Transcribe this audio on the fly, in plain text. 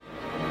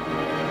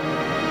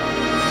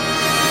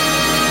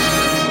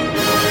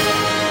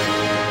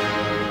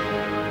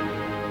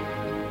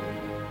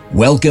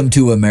Welcome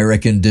to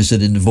American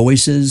Dissident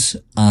Voices.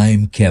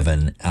 I'm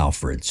Kevin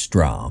Alfred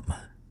Strom.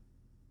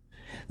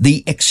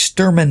 The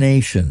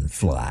Extermination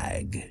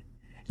Flag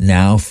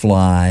now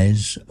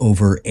flies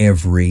over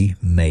every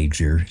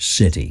major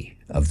city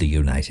of the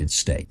United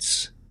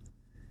States.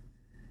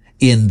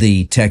 In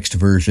the text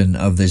version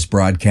of this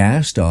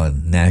broadcast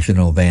on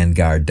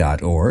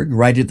nationalvanguard.org,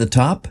 right at the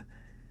top,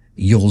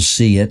 you'll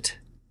see it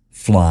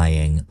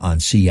flying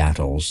on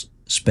Seattle's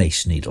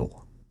Space Needle.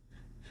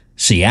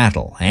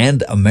 Seattle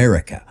and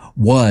America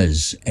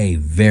was a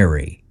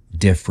very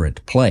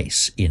different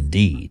place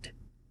indeed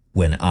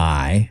when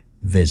I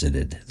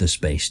visited the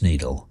Space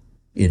Needle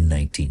in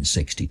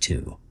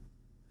 1962.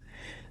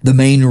 The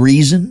main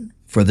reason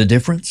for the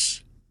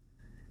difference?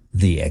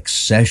 The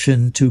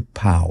accession to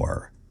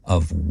power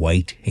of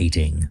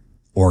white-hating,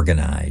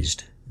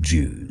 organized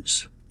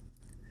Jews.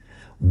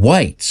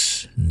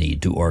 Whites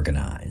need to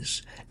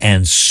organize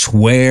and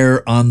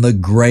swear on the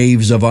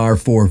graves of our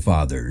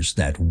forefathers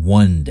that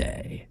one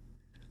day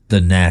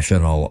the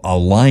National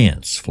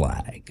Alliance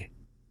flag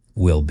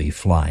will be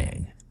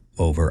flying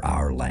over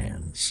our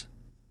lands.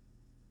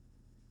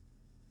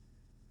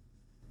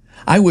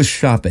 I was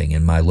shopping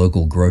in my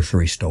local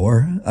grocery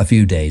store a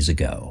few days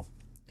ago.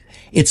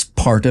 It's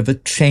part of a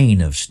chain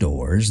of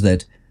stores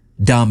that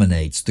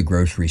dominates the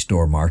grocery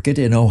store market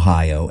in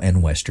Ohio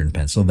and western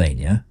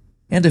Pennsylvania,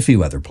 and a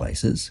few other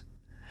places,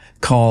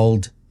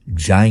 called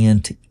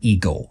Giant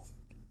Eagle.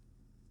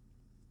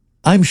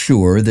 I'm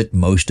sure that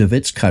most of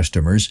its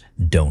customers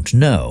don't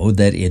know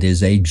that it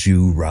is a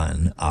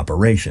Jew-run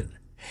operation,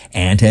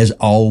 and has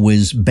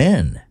always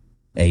been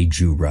a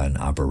Jew-run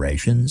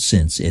operation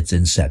since its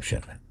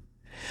inception,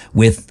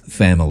 with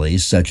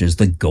families such as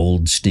the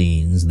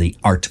Goldsteins, the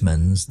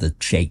Artmans, the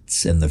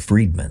Chates, and the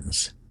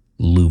Friedmans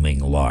looming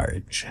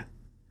large.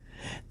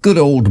 Good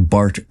old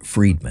Bart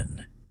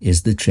Friedman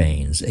is the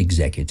chain's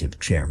executive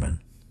chairman.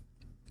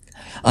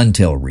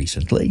 Until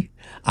recently,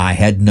 I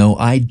had no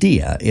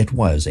idea it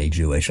was a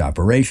Jewish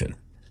operation,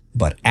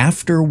 but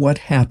after what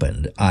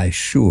happened, I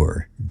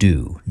sure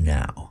do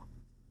now.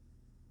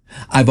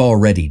 I've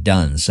already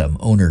done some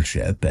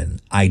ownership and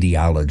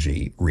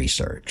ideology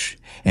research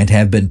and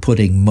have been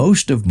putting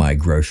most of my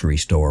grocery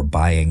store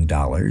buying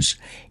dollars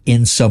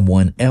in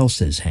someone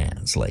else's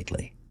hands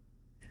lately.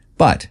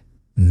 But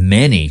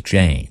many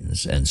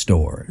chains and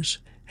stores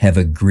have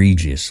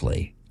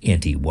egregiously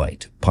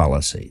anti-white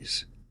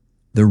policies.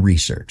 The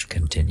research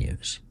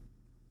continues.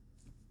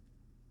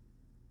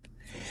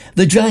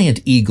 The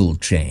Giant Eagle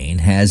chain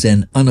has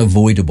an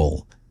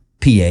unavoidable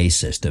PA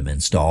system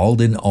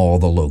installed in all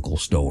the local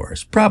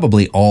stores,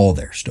 probably all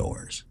their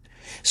stores,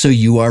 so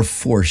you are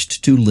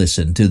forced to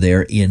listen to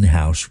their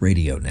in-house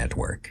radio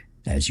network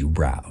as you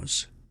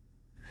browse.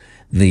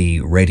 The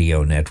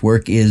radio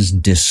network is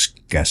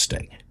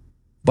disgusting,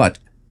 but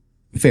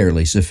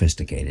fairly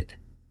sophisticated.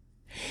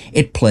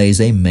 It plays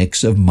a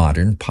mix of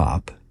modern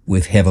pop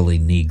with heavily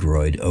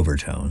Negroid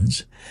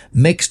overtones,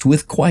 mixed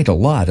with quite a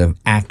lot of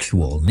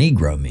actual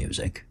Negro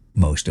music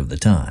most of the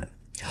time,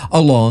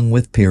 along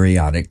with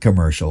periodic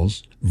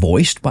commercials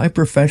voiced by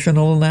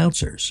professional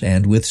announcers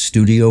and with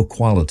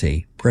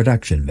studio-quality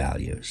production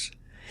values,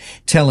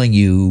 telling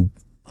you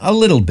a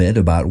little bit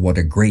about what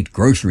a great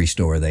grocery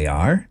store they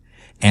are,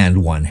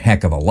 and one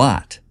heck of a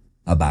lot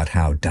about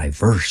how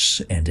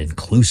diverse and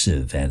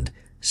inclusive and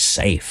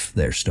safe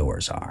their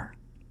stores are.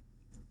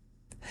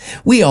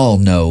 We all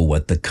know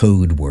what the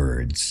code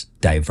words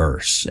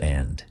diverse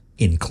and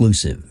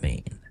inclusive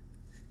mean.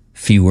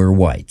 Fewer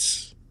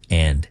whites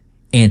and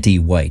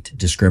anti-white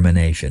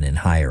discrimination in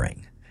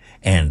hiring,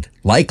 and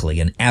likely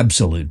an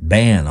absolute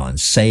ban on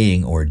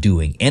saying or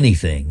doing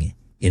anything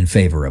in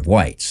favor of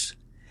whites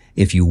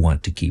if you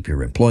want to keep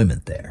your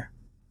employment there.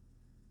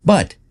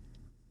 But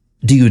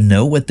do you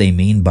know what they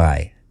mean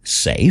by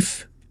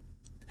safe?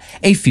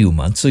 A few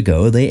months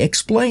ago, they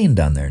explained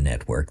on their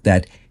network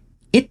that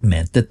it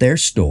meant that their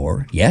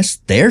store, yes,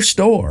 their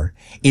store,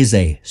 is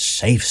a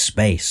safe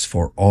space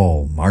for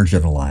all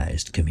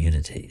marginalized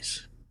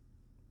communities.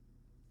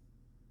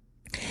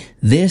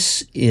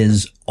 This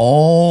is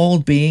all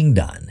being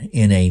done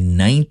in a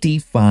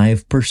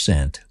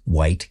 95%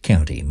 white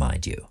county,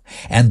 mind you,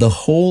 and the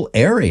whole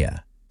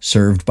area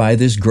served by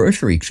this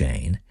grocery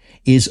chain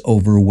is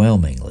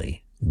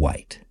overwhelmingly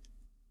white.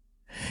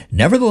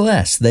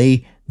 Nevertheless,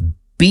 they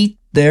beat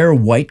their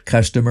white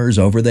customers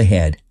over the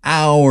head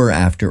hour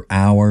after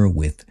hour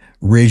with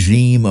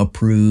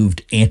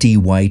regime-approved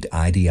anti-white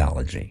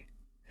ideology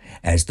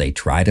as they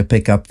try to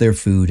pick up their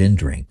food and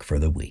drink for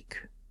the week.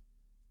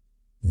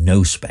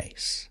 No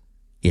space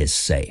is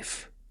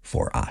safe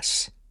for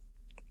us.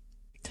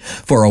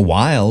 For a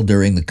while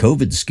during the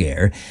COVID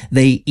scare,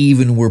 they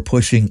even were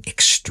pushing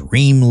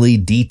extremely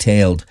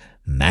detailed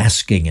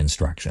masking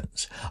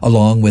instructions,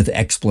 along with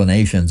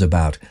explanations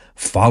about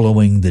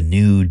following the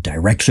new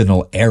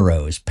directional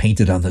arrows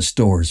painted on the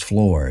store's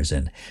floors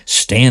and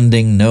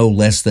standing no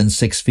less than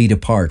 6 feet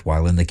apart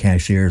while in the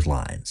cashier's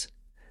lines.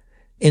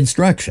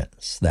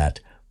 Instructions that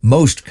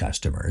most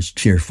customers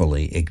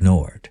cheerfully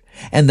ignored,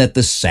 and that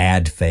the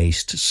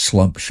sad-faced,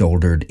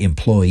 slump-shouldered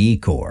employee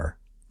corps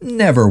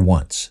never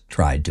once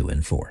tried to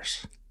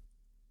enforce.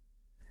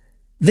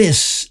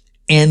 This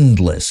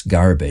endless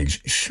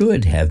garbage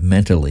should have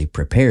mentally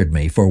prepared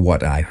me for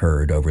what I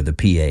heard over the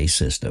PA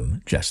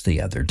system just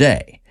the other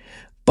day,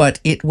 but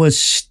it was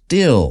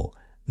still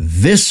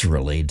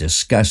viscerally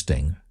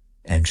disgusting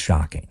and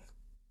shocking.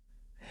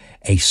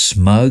 A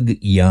smug,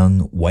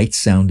 young,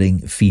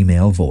 white-sounding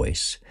female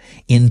voice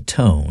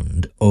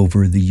intoned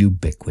over the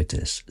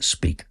ubiquitous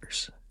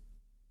speakers.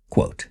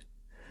 Quote,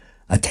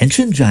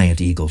 "Attention, Giant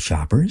Eagle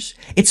shoppers.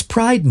 It's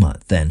Pride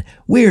Month, and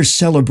we're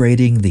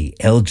celebrating the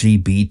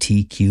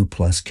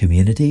LGBTQ+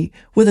 community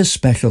with a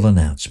special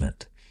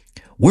announcement.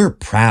 We're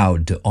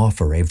proud to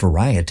offer a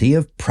variety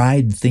of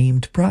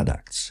Pride-themed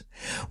products.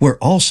 We're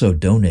also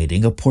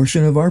donating a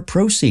portion of our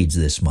proceeds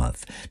this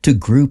month to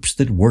groups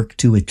that work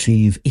to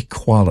achieve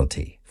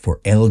equality for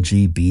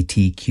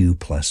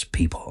LGBTQ+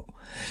 people.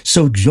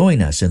 So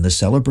join us in the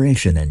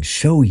celebration and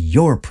show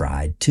your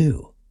pride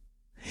too.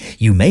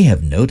 You may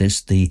have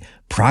noticed the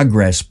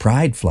Progress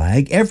Pride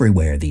flag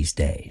everywhere these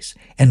days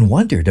and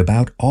wondered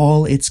about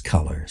all its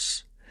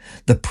colors.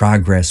 The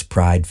Progress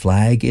Pride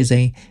flag is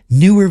a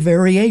newer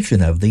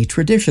variation of the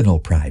traditional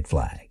Pride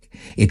flag.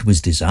 It was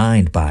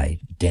designed by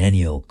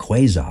Daniel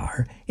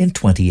Quasar in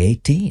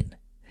 2018.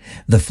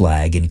 The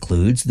flag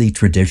includes the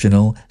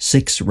traditional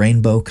 6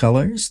 rainbow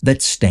colors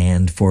that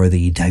stand for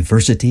the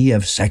diversity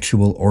of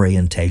sexual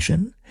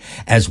orientation,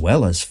 as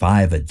well as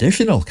 5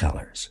 additional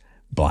colors: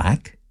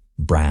 black,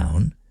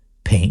 brown,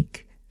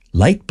 pink,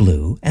 light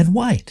blue, and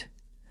white.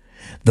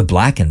 The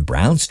black and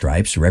brown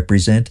stripes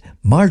represent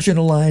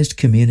marginalized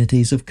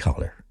communities of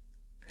color.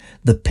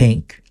 The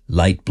pink,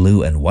 light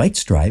blue, and white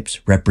stripes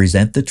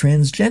represent the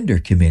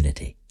transgender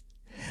community.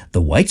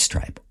 The white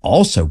stripe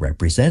also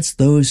represents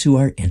those who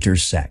are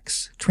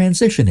intersex,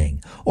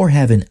 transitioning, or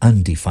have an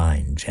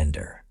undefined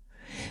gender.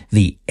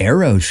 The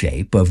arrow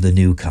shape of the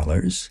new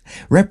colors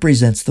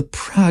represents the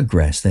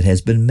progress that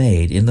has been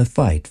made in the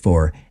fight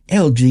for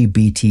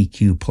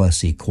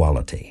LGBTQ+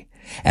 equality,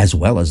 as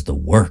well as the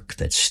work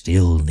that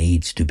still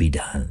needs to be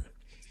done.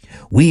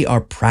 We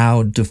are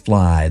proud to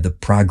fly the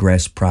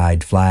Progress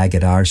Pride flag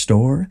at our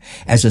store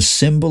as a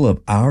symbol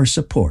of our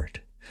support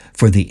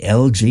for the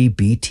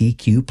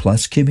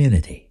LGBTQ+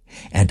 community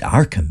and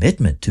our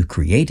commitment to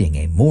creating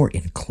a more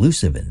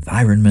inclusive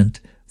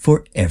environment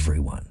for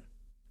everyone."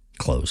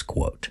 Close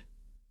quote.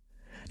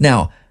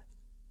 Now,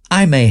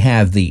 I may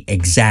have the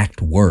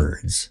exact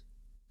words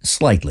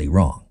slightly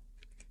wrong.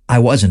 I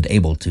wasn't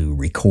able to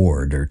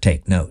record or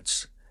take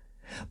notes,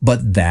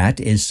 but that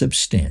is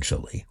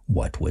substantially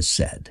what was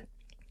said.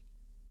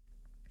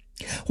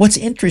 What's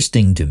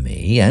interesting to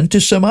me, and to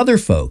some other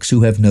folks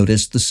who have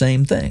noticed the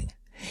same thing,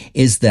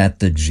 is that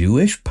the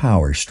Jewish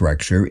power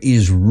structure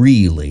is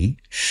really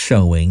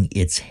showing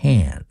its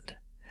hand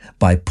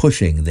by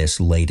pushing this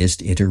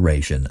latest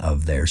iteration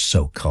of their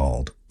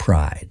so-called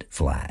Pride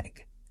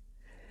flag.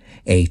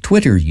 A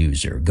Twitter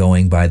user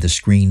going by the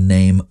screen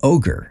name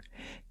Ogre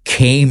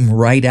came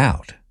right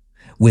out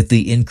with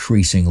the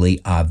increasingly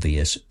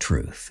obvious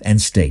truth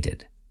and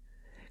stated,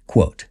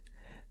 quote,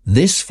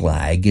 "This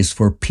flag is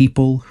for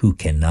people who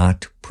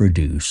cannot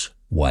produce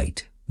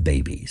white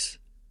babies.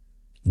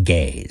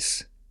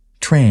 Gays,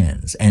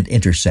 trans, and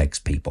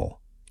intersex people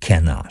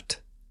cannot.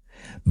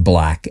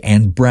 Black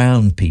and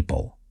brown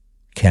people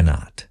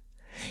cannot.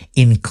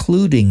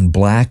 Including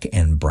black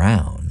and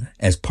brown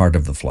as part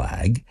of the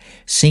flag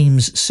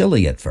seems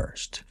silly at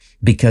first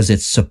because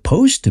it's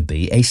supposed to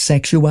be a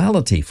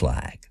sexuality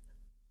flag.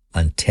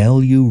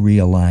 Until you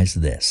realize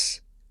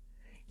this,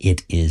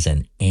 it is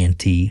an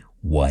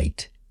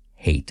anti-white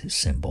hate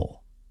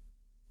symbol."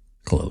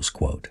 Close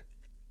quote.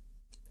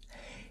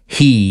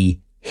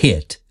 He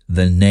hit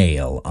the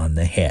nail on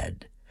the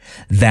head.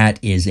 That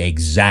is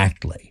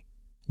exactly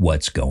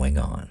what's going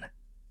on.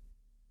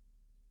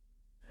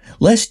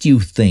 Lest you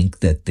think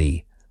that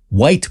the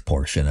white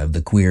portion of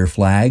the queer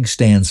flag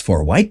stands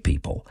for white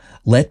people,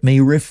 let me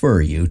refer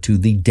you to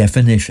the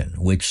definition,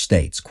 which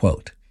states,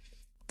 quote,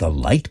 "The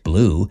light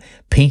blue,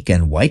 pink,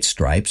 and white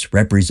stripes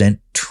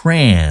represent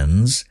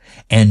trans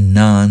and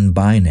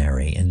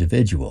non-binary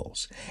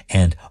individuals,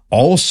 and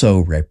also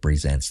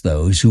represents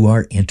those who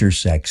are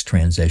intersex,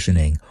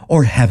 transitioning,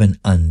 or have an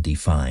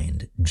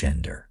undefined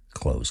gender."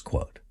 Close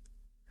quote.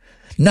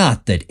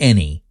 Not that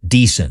any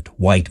decent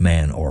white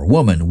man or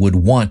woman would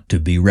want to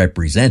be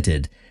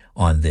represented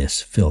on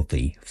this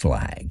filthy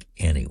flag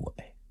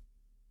anyway.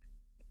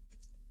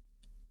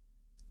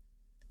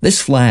 This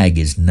flag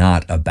is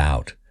not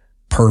about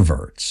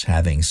perverts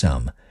having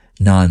some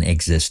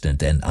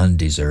non-existent and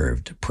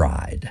undeserved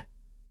pride.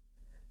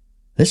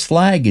 This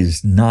flag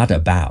is not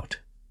about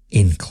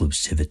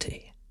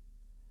inclusivity.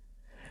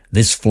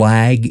 This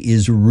flag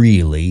is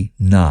really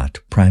not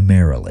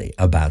primarily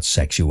about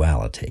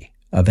sexuality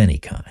of any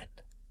kind.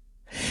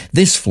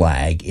 This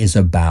flag is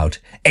about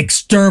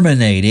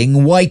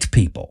exterminating white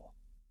people.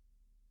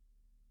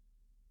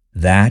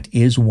 That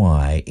is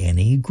why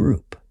any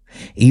group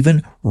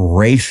Even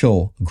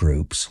racial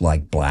groups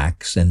like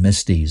blacks and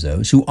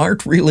mestizos, who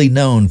aren't really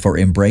known for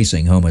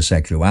embracing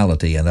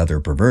homosexuality and other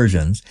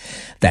perversions,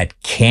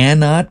 that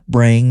cannot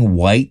bring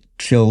white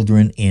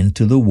children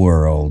into the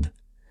world,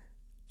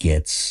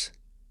 gets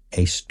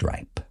a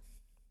stripe.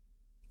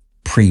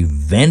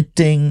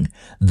 Preventing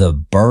the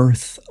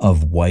birth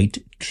of white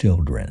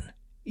children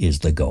is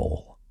the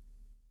goal.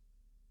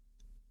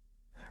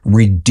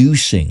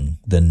 Reducing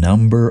the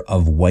number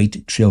of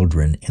white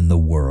children in the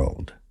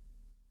world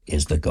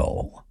is the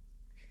goal.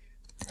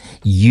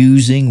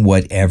 Using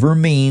whatever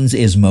means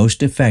is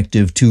most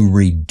effective to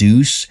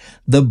reduce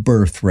the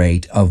birth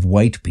rate of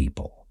white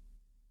people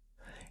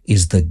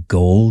is the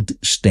gold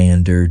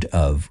standard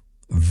of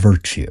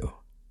virtue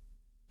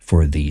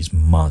for these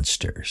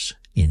monsters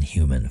in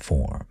human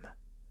form.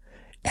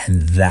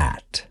 And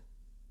that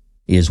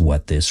is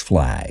what this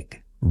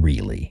flag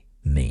really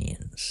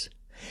means.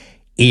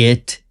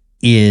 It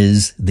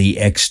is the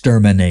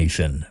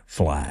Extermination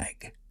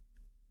Flag.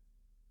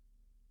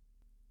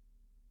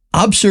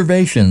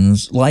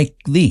 Observations like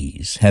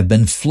these have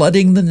been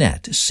flooding the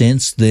net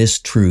since this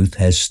truth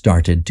has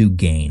started to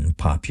gain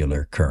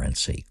popular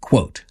currency.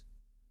 Quote,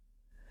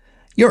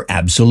 "You're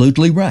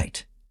absolutely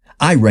right.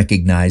 I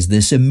recognized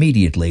this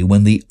immediately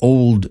when the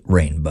old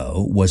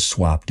rainbow was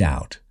swapped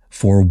out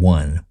for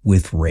one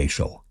with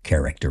racial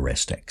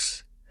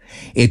characteristics.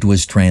 It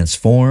was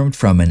transformed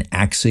from an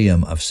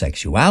axiom of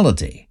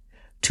sexuality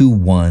to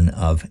one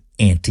of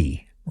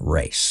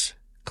anti-race."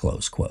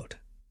 Close quote.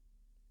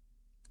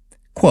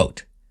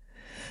 Quote,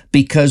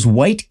 "Because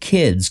white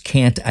kids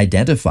can't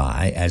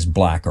identify as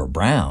black or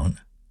brown,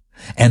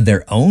 and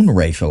their own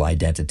racial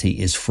identity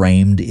is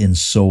framed in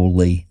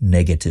solely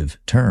negative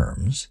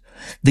terms,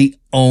 the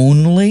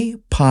only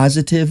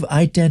positive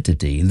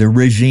identity the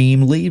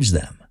regime leaves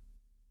them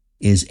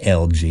is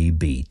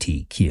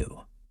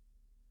LGBTQ.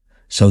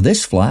 So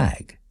this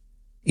flag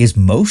is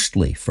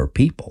mostly for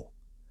people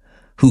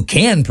who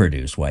can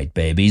produce white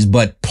babies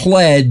but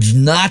pledge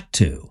not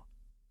to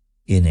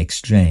in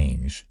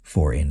exchange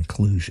for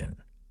inclusion."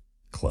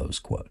 Close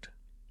quote.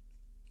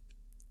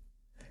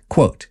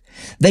 Quote,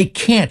 "They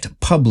can't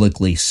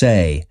publicly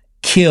say,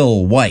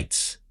 'kill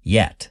whites'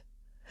 yet.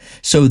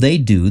 So they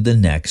do the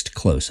next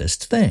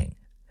closest thing,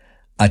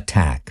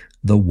 attack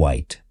the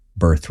white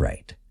birth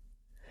rate.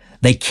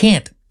 They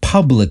can't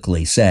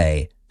publicly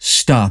say,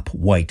 'stop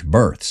white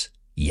births'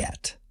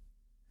 yet.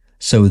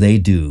 So they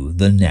do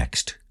the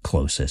next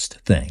closest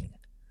thing,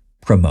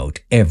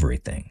 promote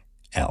everything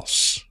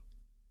else."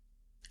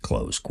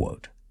 Close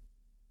quote.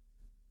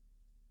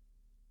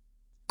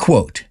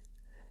 Quote,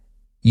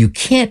 "You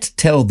can't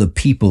tell the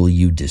people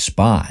you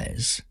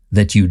despise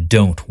that you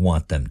don't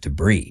want them to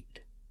breed.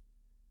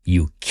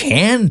 You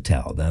can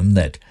tell them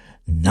that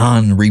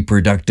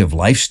non-reproductive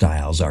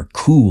lifestyles are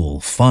cool,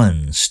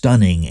 fun,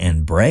 stunning,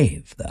 and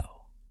brave,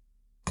 though."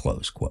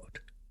 Close quote.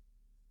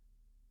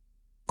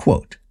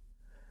 Quote,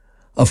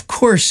 "Of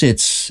course,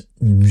 it's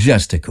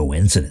just a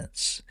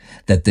coincidence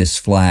that this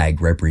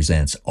flag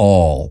represents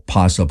all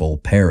possible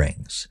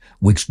pairings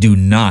which do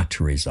not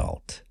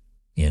result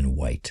in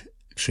white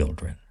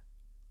children."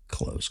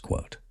 Close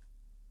quote.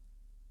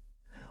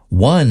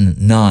 One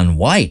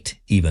non-white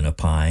even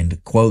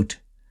opined, quote,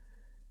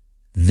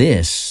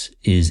 "This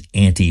is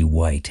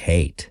anti-white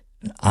hate.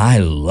 I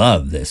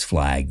love this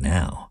flag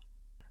now."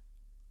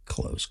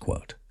 Close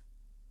quote.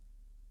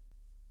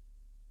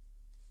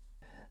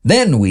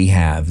 Then we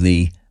have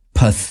the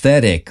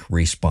pathetic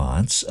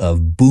response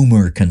of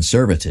boomer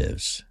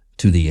conservatives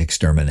to the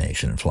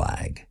Extermination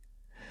Flag.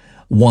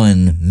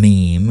 One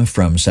meme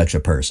from such a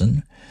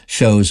person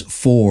shows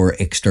 4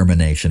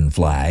 extermination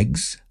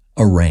flags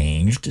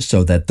arranged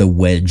so that the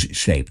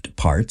wedge-shaped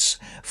parts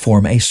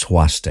form a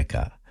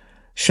swastika,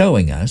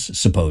 showing us,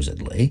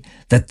 supposedly,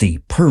 that the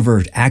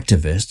pervert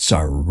activists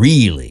are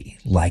really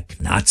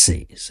like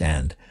Nazis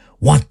and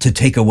want to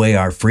take away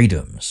our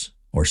freedoms,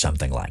 or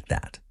something like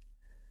that.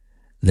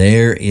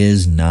 There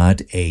is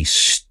not a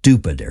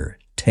stupider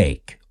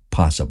take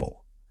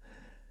possible.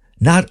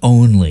 Not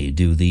only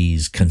do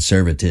these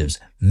conservatives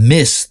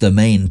miss the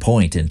main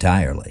point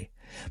entirely,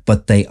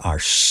 but they are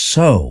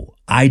so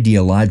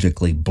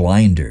ideologically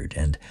blinded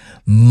and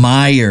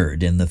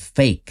mired in the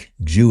fake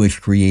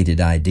Jewish-created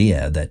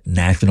idea that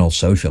National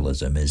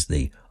Socialism is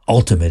the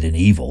ultimate in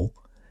evil,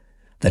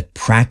 that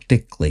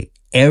practically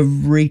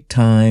every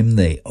time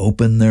they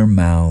open their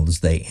mouths,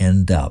 they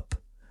end up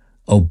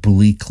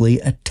obliquely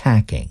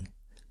attacking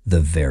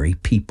the very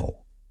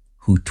people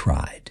who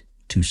tried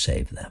to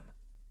save them.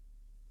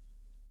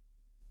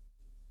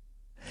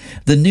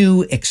 The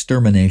new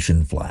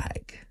Extermination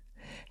Flag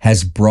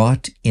has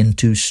brought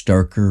into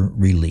starker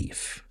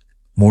relief,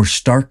 more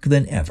stark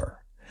than ever,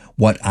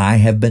 what I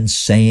have been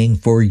saying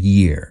for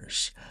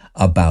years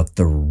about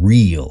the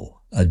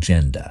real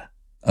agenda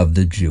of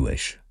the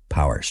Jewish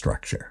power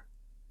structure.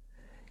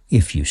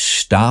 If you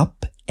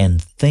stop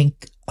and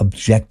think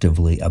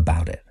objectively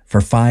about it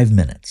for 5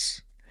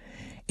 minutes,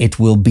 it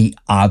will be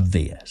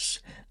obvious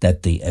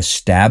that the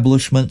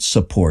establishment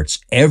supports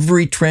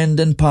every trend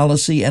and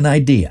policy and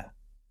idea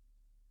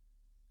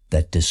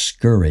that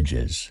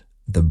discourages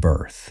the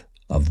birth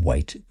of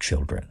white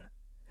children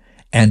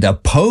and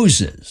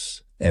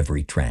opposes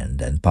every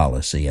trend and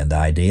policy and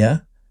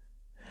idea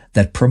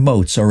that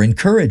promotes or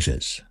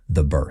encourages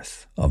the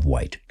birth of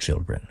white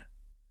children.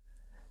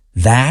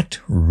 That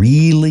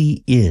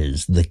really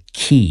is the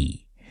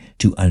key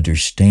to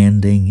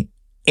understanding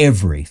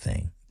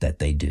everything that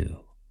they do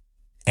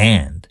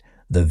and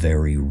the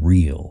very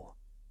real,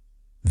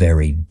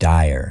 very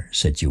dire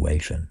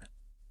situation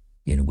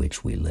in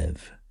which we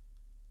live.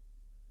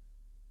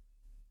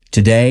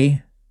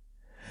 Today,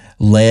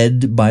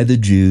 led by the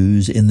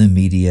Jews in the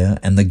media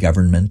and the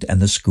government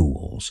and the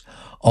schools,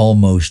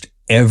 almost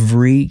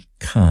every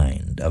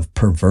kind of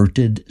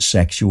perverted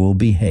sexual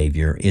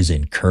behavior is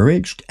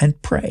encouraged and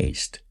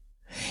praised,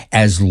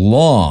 as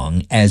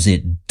long as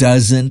it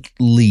doesn't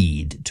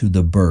lead to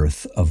the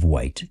birth of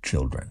white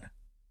children.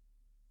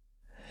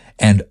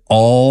 And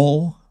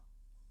all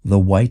the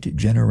white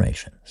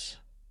generations,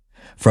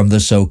 from the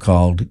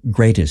so-called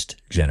greatest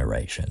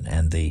generation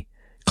and the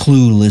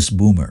clueless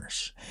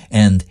boomers,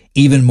 and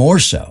even more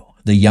so,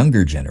 the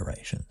younger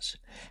generations,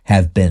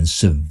 have been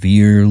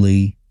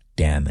severely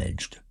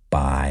damaged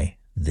by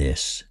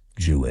this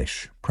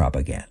Jewish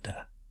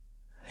propaganda.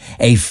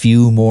 A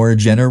few more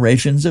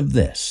generations of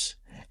this,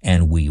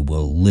 and we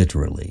will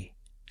literally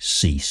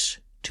cease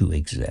to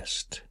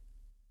exist.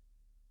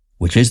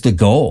 Which is the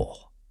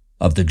goal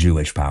of the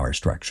Jewish power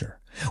structure,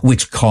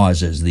 which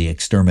causes the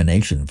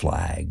extermination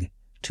flag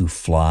to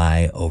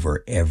fly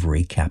over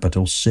every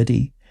capital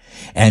city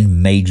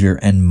and major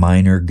and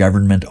minor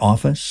government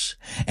office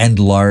and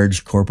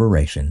large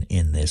corporation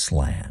in this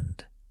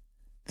land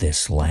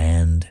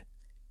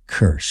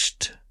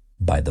cursed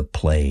by the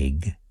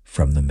plague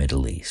from the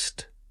Middle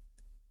East.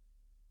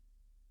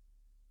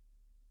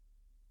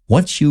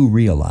 Once you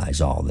realize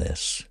all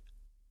this,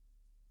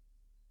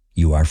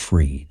 you are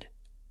freed.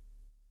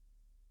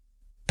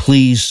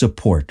 Please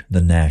support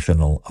the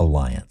National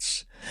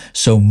Alliance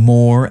so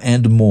more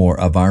and more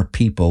of our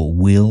people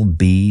will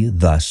be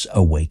thus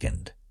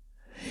awakened.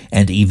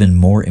 And even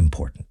more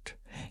important,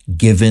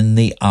 given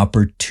the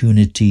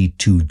opportunity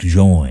to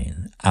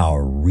join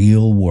our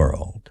real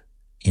world,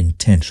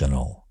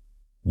 intentional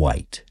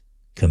white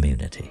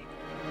community.